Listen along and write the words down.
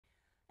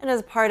And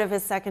as part of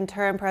his second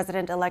term,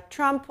 President-elect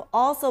Trump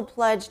also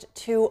pledged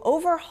to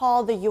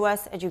overhaul the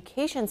U.S.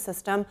 education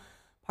system.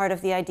 Part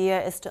of the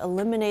idea is to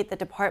eliminate the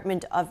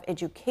Department of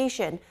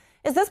Education.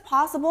 Is this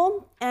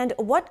possible? And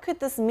what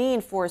could this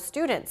mean for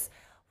students?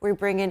 We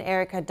bring in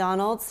Erika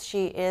Donalds.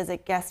 She is a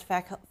guest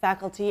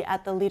faculty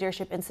at the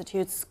Leadership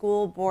Institute's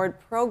School Board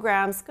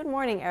Programs. Good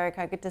morning,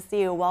 Erika. Good to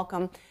see you.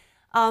 Welcome.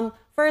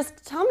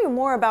 First, tell me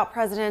more about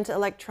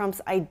President-elect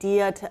Trump's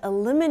idea to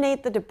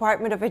eliminate the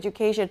Department of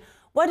Education.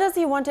 What does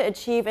he want to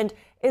achieve, and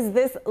is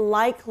this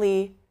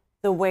likely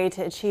the way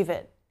to achieve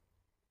it?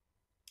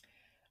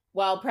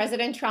 Well,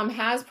 President Trump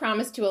has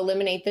promised to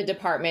eliminate the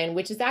department,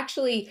 which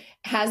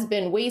has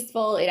been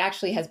wasteful. It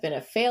actually has been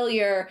a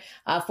failure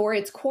for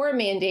its core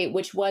mandate,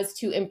 which was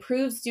to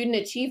improve student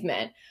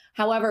achievement.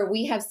 However,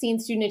 we have seen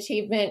student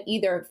achievement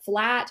either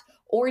flat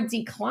or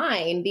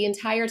decline the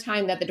entire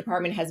time that the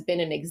department has been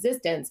in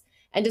existence.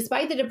 And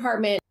despite the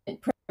department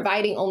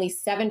providing only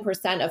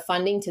 7% of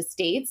funding to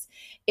states,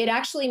 it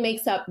actually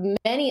makes up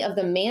many of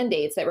the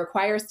mandates that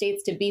require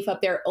states to beef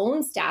up their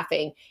own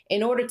staffing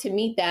in order to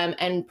meet them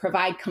and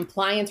provide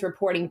compliance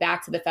reporting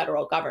back to the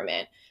federal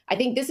government. I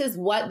think this is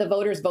what the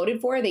voters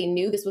voted for. They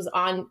knew this was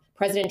on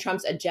President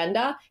Trump's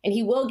agenda, and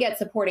he will get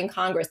support in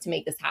Congress to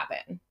make this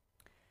happen.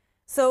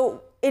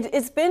 So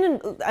it's been,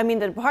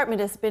 the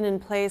department has been in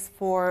place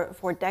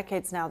for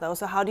decades now, though.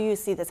 So how do you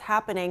see this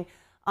happening?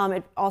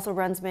 It also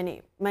runs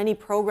many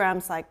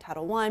programs like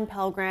Title I,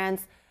 Pell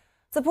Grants,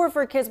 support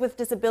for kids with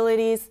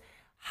disabilities.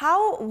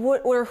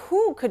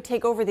 Who could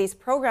take over these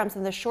programs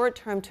in the short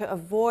term to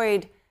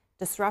avoid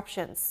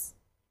disruptions?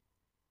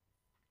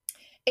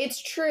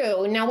 It's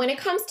true. Now, when it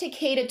comes to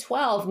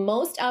K-12,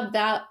 most of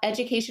the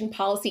education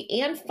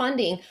policy and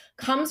funding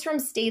comes from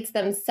states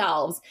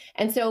themselves.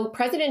 And so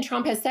President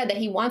Trump has said that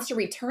he wants to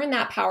return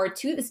that power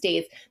to the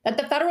states, that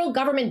the federal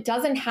government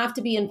doesn't have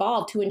to be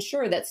involved to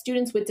ensure that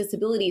students with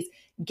disabilities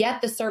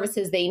get the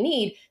services they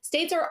need.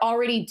 States are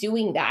already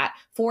doing that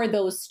for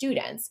those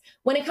students.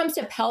 When it comes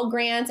to Pell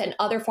Grants and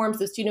other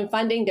forms of student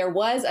funding, there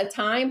was a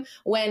time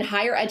when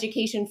higher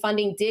education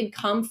funding did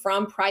come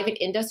from private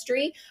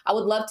industry. I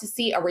would love to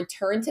see a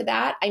return to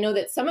that. I know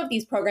that some of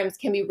these programs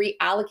can be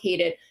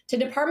reallocated to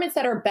departments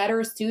that are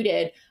better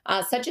suited,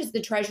 such as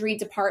the Treasury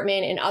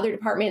Department and other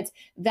departments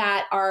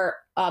that are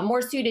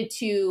more suited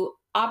to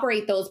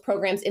operate those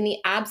programs in the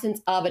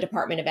absence of a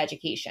Department of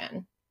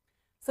Education.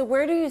 So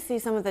where do you see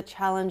some of the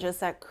challenges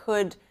that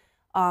could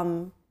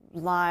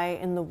lie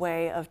in the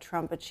way of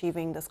Trump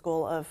achieving this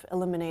goal of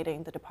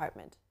eliminating the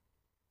department?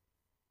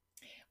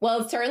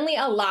 Well, it's certainly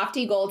a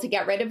lofty goal to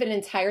get rid of an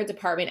entire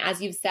department,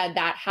 as you've said,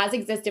 that has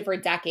existed for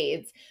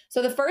decades.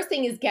 So the first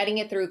thing is getting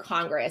it through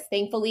Congress.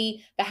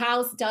 Thankfully, the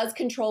House does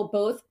control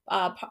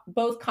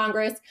both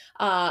Congress,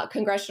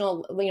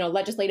 congressional,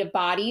 legislative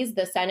bodies,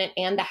 the Senate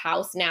and the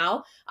House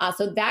now.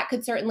 So that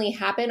could certainly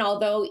happen,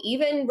 although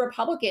even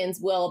Republicans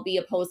will be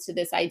opposed to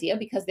this idea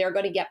because they're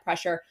going to get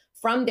pressure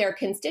from their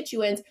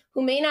constituents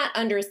who may not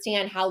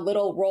understand how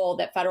little role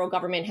that federal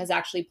government has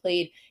actually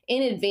played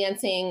in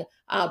advancing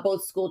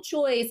both school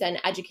choice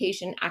and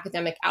education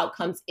academic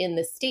outcomes in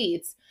the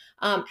states.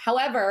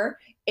 However,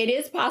 it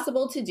is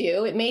possible to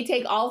do. It may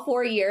take all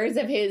 4 years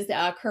of his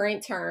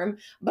current term,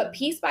 but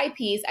piece by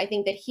piece, I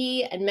think that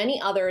he and many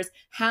others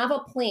have a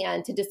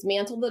plan to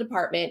dismantle the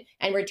department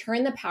and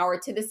return the power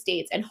to the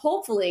states and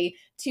hopefully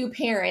to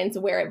parents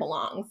where it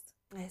belongs.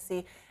 I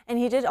see. And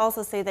he did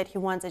also say that he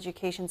wants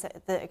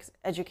the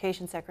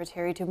education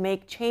secretary to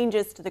make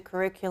changes to the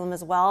curriculum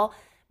as well,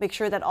 make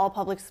sure that all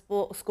public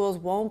schools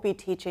won't be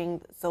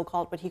teaching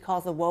so-called what he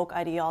calls the woke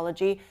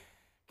ideology.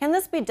 Can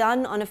this be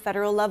done on a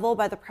federal level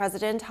by the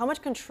president? How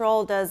much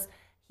control does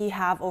he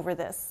have over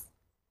this?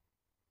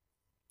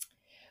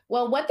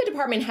 Well, what the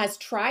department has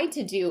tried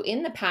to do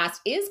in the past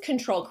is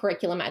control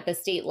curriculum at the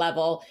state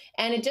level.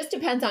 And it just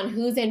depends on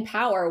who's in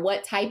power,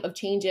 what type of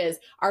changes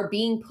are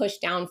being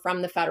pushed down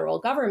from the federal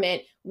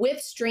government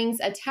with strings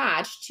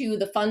attached to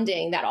the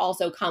funding that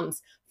also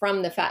comes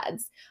from the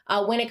feds.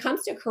 When it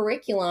comes to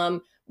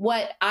curriculum,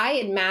 what I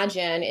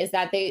imagine is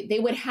that they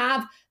would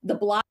have the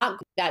block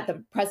that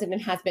the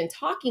president has been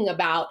talking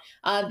about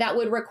that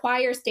would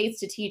require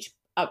states to teach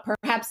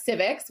perhaps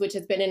civics, which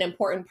has been an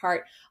important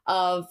part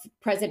of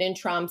President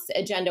Trump's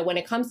agenda when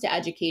it comes to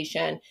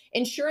education,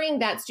 ensuring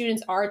that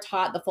students are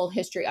taught the full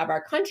history of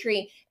our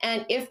country.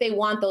 And if they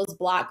want those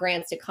block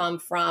grants to come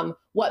from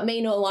what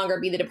may no longer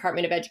be the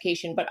Department of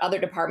Education, but other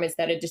departments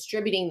that are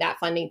distributing that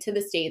funding to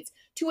the states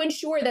to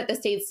ensure that the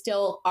states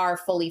still are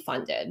fully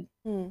funded.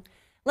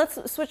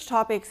 Let's switch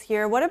topics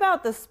here. What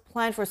about this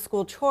plan for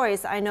school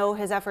choice? I know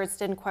his efforts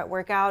didn't quite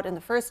work out in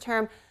the first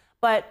term,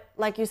 but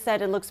like you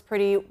said, it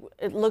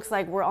looks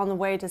like we're on the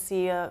way to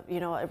see a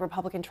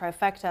Republican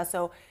trifecta.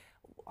 So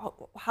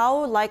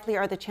how likely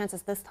are the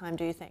chances this time,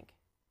 do you think?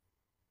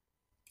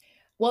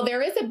 Well,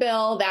 there is a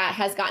bill that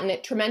has gotten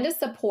tremendous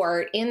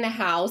support in the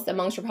House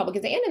amongst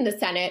Republicans and in the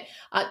Senate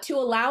to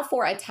allow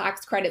for a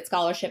tax credit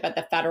scholarship at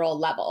the federal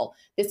level.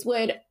 This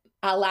would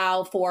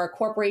allow for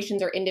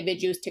corporations or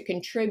individuals to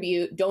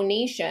contribute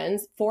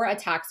donations for a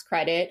tax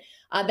credit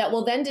that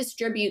will then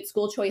distribute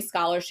school choice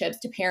scholarships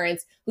to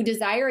parents who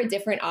desire a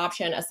different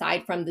option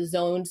aside from the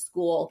zoned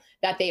school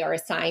that they are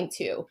assigned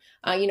to.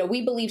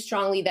 We believe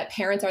strongly that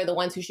parents are the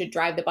ones who should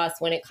drive the bus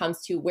when it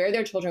comes to where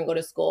their children go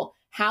to school,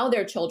 how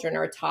their children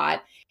are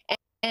taught,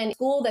 and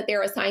school that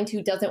they're assigned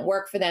to doesn't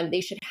work for them,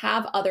 they should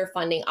have other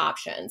funding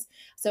options.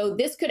 So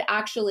this could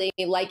actually,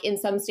 like in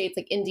some states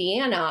like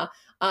Indiana,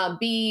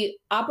 be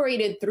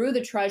operated through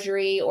the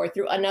Treasury or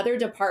through another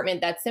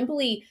department that's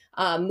simply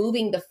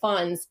moving the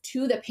funds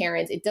to the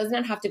parents. It does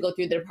not have to go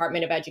through the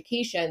Department of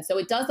Education. So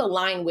it does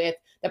align with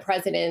the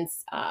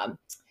president's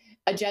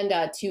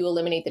agenda to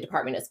eliminate the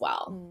department as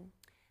well.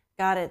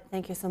 Got it.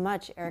 Thank you so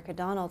much, Erika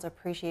Donalds.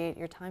 Appreciate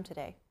your time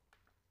today.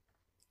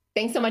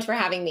 Thanks so much for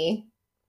having me.